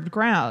disturbed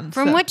ground.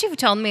 From what you've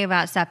told me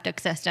about septic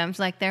systems,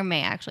 like there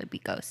may actually be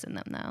ghosts in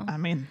them, though. I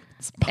mean,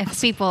 it's possible.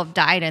 If people have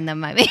died in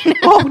them, I mean.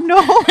 Oh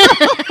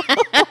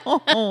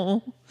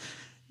no.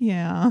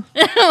 Yeah.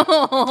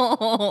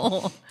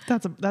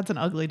 That's an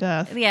ugly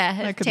death. Yeah,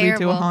 that could terrible. lead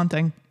to a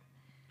haunting.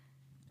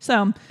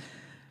 So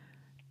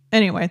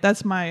anyway,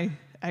 that's my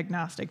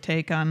agnostic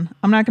take on.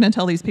 I'm not going to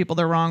tell these people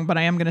they're wrong, but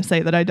I am going to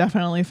say that I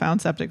definitely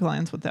found septic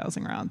lines with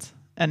dowsing rods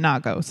and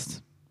not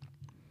ghosts,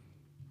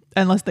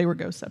 unless they were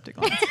ghost septic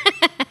lines.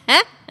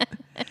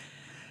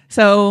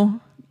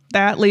 So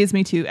that leads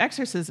me to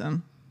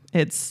exorcism.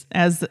 It's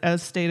as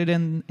stated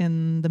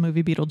in the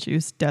movie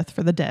Beetlejuice, Death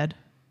for the Dead.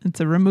 It's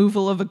a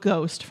removal of a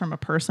ghost from a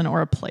person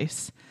or a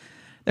place.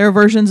 There are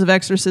versions of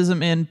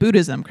exorcism in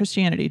Buddhism,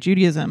 Christianity,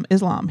 Judaism,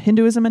 Islam,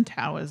 Hinduism, and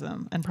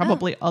Taoism, and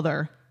probably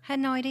other Had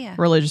no idea.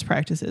 religious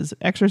practices.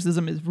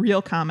 Exorcism is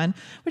real common,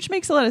 which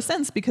makes a lot of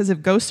sense because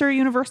if ghosts are a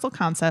universal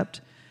concept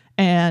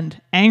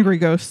and angry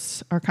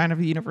ghosts are kind of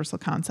a universal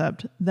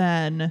concept,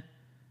 then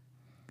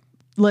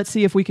let's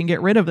see if we can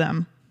get rid of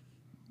them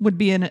would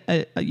be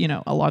a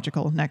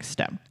logical next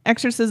step.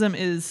 Exorcism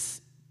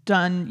is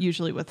done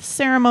usually with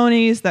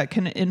ceremonies that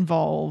can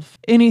involve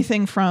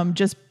anything from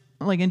just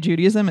like in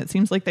Judaism, it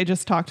seems like they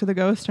just talk to the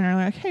ghost and are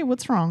like, hey,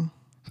 what's wrong?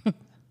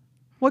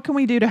 What can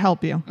we do to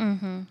help you?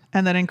 Mm-hmm.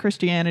 And then in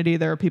Christianity,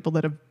 there are people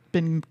that have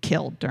been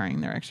killed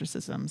during their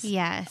exorcisms.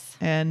 Yes.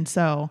 And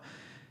so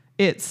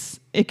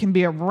it can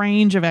be a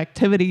range of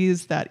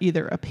activities that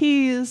either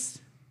appease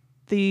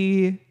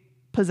the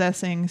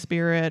possessing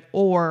spirit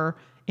or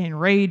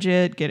enrage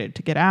it, get it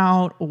to get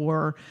out,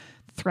 or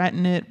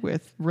threaten it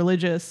with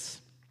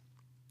religious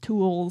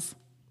tools,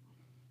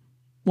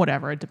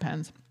 whatever, it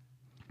depends.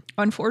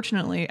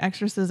 Unfortunately,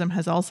 exorcism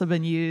has also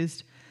been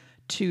used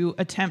to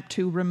attempt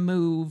to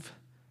remove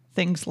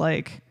things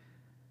like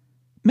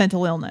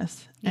mental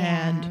illness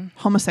and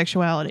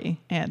homosexuality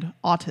and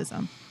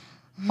autism,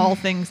 all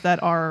things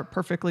that are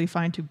perfectly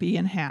fine to be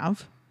and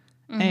have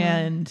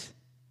and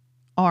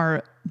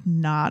are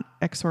not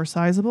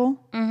exorcisable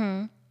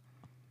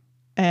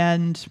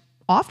and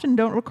often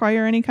don't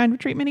require any kind of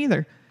treatment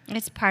either.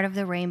 It's part of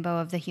the rainbow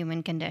of the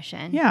human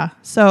condition. Yeah.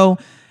 So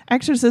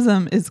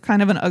exorcism is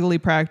kind of an ugly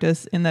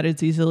practice in that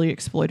it's easily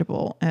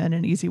exploitable and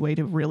an easy way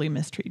to really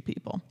mistreat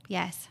people.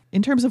 Yes.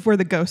 In terms of where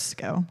the ghosts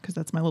go, because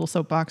that's my little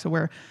soapbox of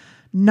where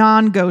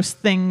non-ghost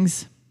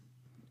things,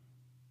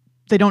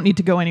 they don't need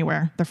to go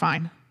anywhere. They're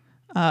fine.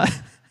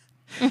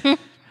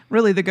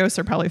 Really, the ghosts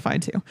are probably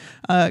fine too.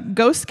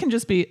 Ghosts can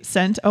just be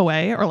sent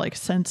away or like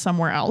sent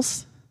somewhere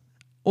else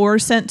or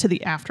sent to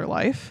the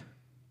afterlife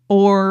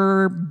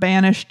or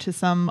banished to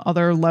some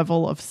other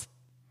level of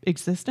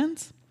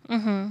existence.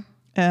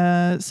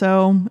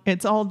 So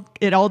it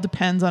all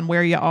depends on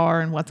where you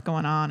are and what's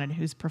going on and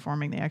who's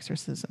performing the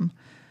exorcism.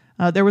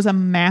 There was a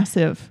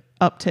massive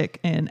uptick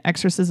in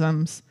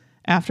exorcisms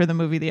after the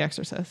movie The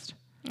Exorcist.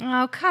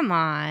 Oh, come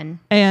on.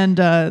 And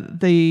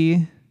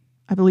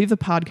I believe the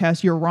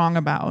podcast You're Wrong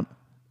About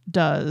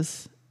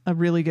does a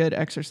really good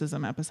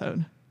exorcism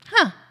episode.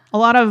 Huh. A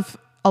lot of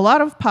a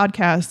lot of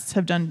podcasts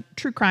have done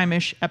true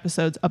crime-ish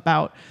episodes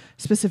about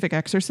specific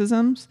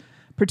exorcisms,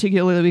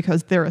 particularly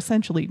because they're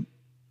essentially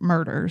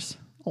murders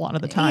a lot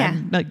of the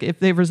time. Yeah. Like if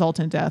they result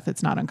in death,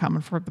 it's not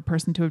uncommon for the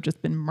person to have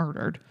just been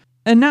murdered.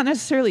 And not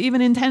necessarily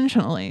even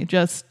intentionally,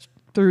 just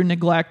through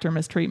neglect or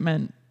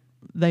mistreatment,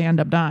 they end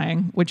up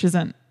dying, which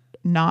isn't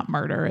not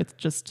murder. It's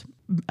just,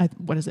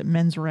 what is it,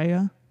 mens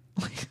rea?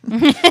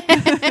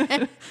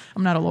 I'm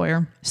not a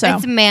lawyer. So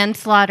It's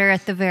manslaughter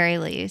at the very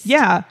least.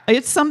 yeah,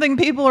 it's something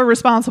people are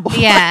responsible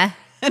Yeah. for.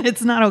 And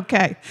it's not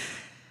okay.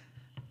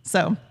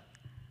 So,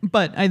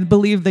 but I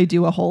believe they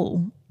do a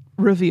whole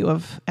review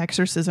of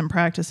exorcism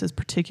practices,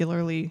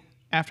 particularly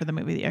after the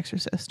movie The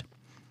Exorcist.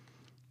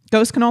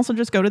 Ghosts can also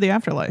just go to the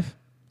afterlife.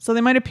 So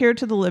they might appear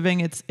to the living.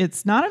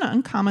 It's not an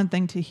uncommon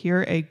thing to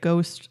hear a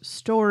ghost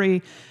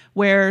story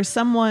where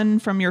someone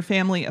from your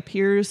family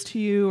appears to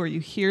you or you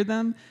hear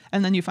them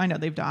and then you find out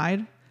they've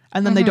died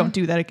and then they don't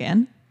do that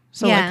again.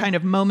 So Yeah. like kind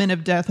of moment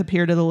of death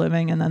appear to the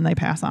living and then they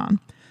pass on.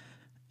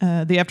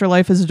 The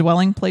afterlife is a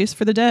dwelling place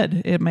for the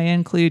dead. It may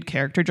include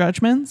character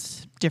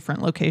judgments,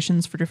 different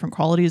locations for different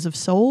qualities of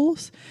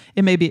souls.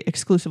 It may be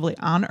exclusively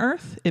on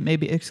Earth. It may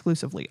be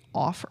exclusively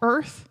off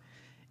Earth.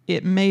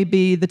 It may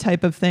be the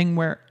type of thing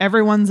where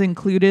everyone's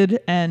included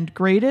and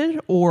graded,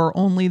 or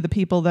only the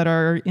people that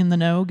are in the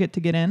know get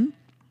to get in.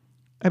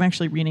 I'm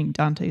actually reading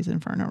Dante's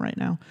Inferno right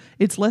now.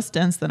 It's less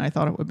dense than I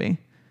thought it would be.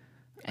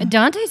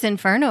 Dante's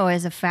Inferno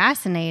is a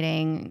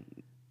fascinating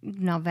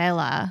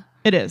novella.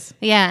 It is.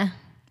 Yeah.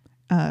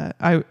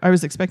 I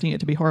was expecting it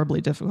to be horribly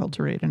difficult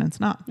to read, and it's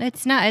not.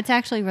 It's not. It's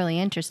actually really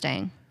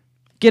interesting.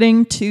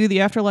 Getting to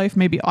the afterlife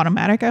may be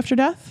automatic after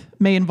death,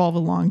 may involve a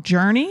long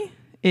journey.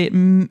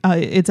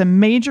 It's a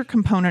major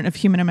component of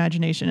human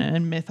imagination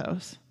and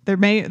mythos.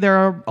 There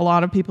are a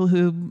lot of people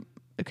who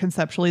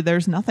conceptually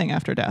there's nothing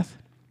after death,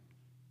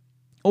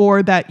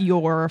 or that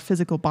your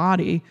physical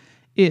body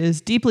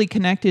is deeply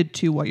connected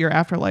to what your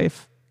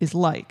afterlife is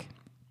like.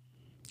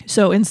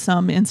 So in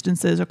some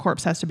instances, a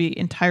corpse has to be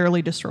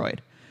entirely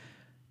destroyed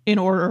in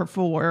order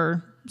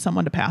for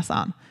someone to pass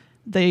on.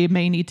 They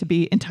may need to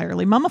be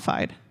entirely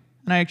mummified.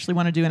 And I actually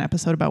want to do an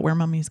episode about where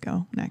mummies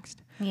go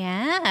next.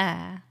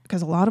 Yeah.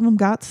 Because a lot of them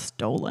got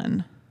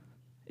stolen.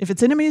 If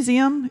it's in a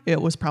museum,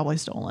 it was probably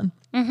stolen.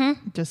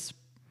 Mm-hmm. Just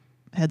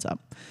heads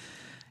up.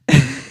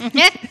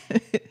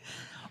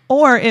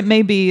 Or it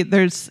may be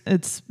this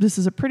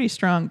is a pretty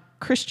strong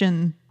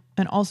Christian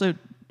and also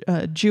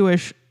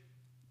Jewish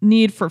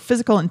need for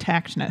physical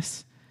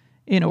intactness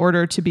in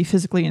order to be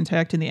physically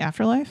intact in the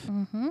afterlife.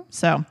 Mm-hmm.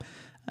 So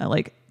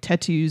like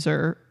tattoos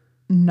are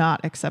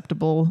not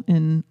acceptable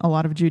in a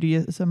lot of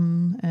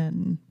Judaism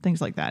and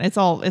things like that. It's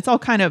all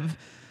kind of,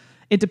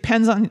 it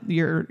depends on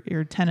your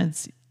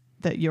tenets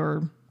that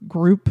your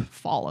group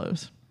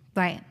follows.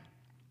 Right.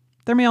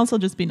 There may also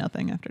just be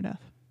nothing after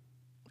death.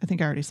 I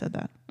think I already said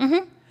that.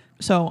 Mm-hmm.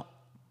 So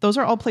those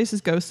are all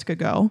places ghosts could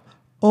go,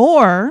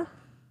 or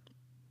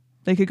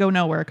they could go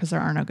nowhere because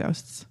there are no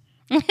ghosts.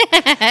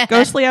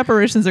 Ghostly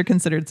apparitions are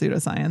considered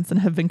pseudoscience and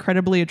have been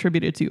credibly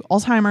attributed to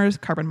Alzheimer's,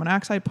 carbon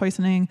monoxide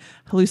poisoning,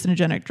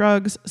 hallucinogenic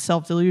drugs,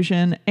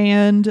 self-delusion,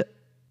 and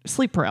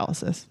sleep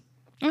paralysis.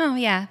 Oh,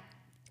 yeah.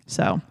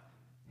 So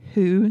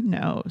who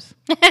knows?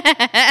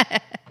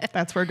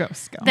 That's where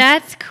ghosts go.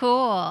 That's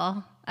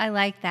cool. I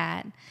like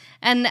that.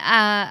 And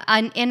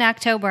in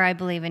October, I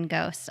believe in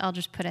ghosts. I'll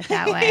just put it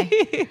that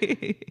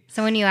way.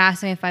 So when you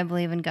ask me if I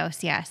believe in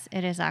ghosts, yes,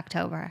 it is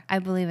October. I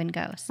believe in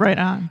ghosts. Right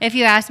on. If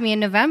you ask me in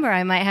November,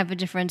 I might have a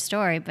different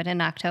story, but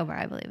in October,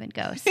 I believe in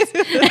ghosts.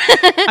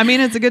 I mean,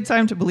 it's a good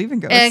time to believe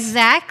in ghosts.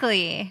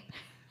 Exactly.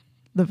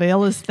 The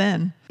veil is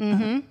thin.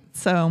 Mm-hmm.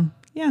 So,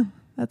 yeah,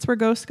 that's where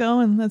ghosts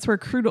go, and that's where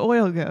crude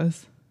oil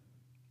goes.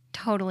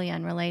 Totally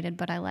unrelated,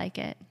 but I like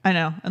it. I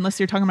know, unless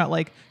you're talking about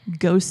like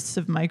ghosts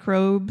of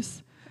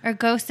microbes. Or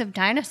ghosts of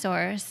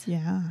dinosaurs.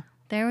 Yeah.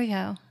 There we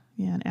go.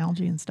 Yeah, and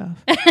algae and stuff.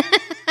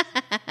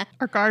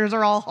 Our cars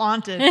are all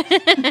haunted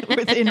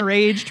with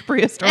enraged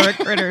prehistoric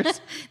critters.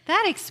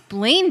 That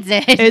explains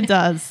it. It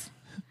does.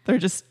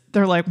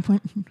 They're like,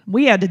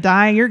 we had to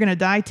die. You're going to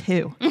die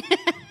too.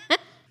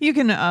 You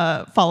can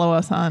follow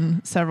us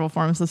on several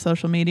forms of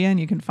social media, and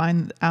you can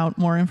find out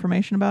more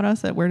information about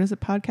us at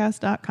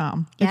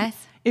wheredoesitpodcast.com.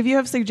 Yes. If you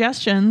have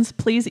suggestions,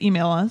 please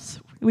email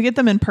us. We get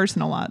them in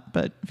person a lot,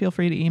 but feel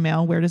free to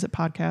email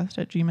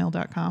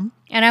wheredoesitpodcast@gmail.com.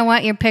 And I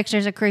want your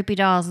pictures of creepy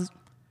dolls.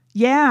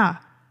 Yeah.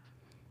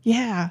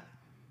 Yeah.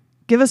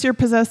 Give us your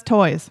possessed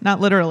toys. Not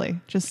literally.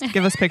 Just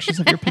give us pictures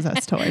of your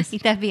possessed toys.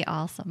 That'd be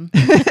awesome.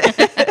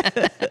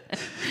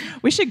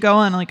 We should go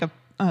on like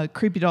a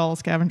creepy doll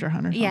scavenger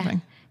hunt or Yeah.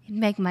 something. It'd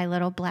make my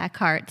little black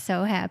heart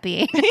so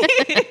happy.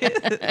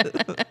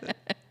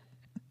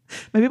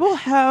 Maybe we'll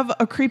have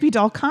a creepy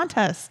doll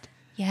contest.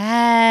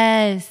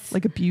 Yes.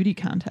 Like a beauty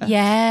contest.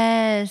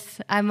 Yes.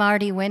 I'm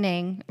already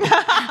winning.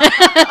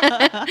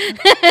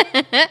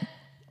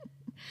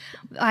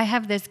 I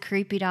have this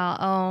creepy doll.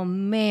 Oh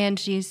man,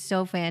 she's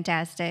so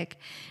fantastic.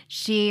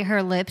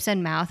 Her lips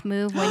and mouth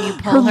move when you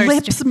pull Her her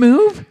lips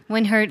move?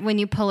 when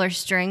you pull her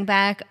string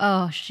back.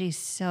 Oh, she's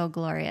so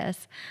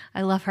glorious.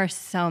 I love her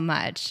so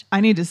much.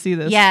 I need to see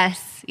this.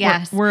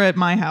 Yes. We're at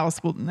my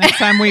house. Well, next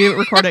time we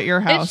record at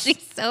your house.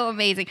 She's so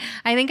amazing.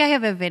 I think I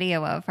have a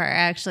video of her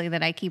actually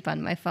that I keep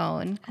on my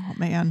phone. Oh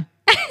man.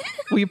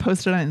 Will you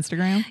post it on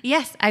Instagram?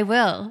 Yes, I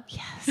will.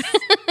 Yes.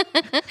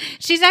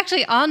 She's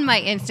actually on my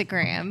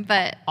Instagram,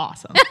 but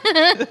Awesome.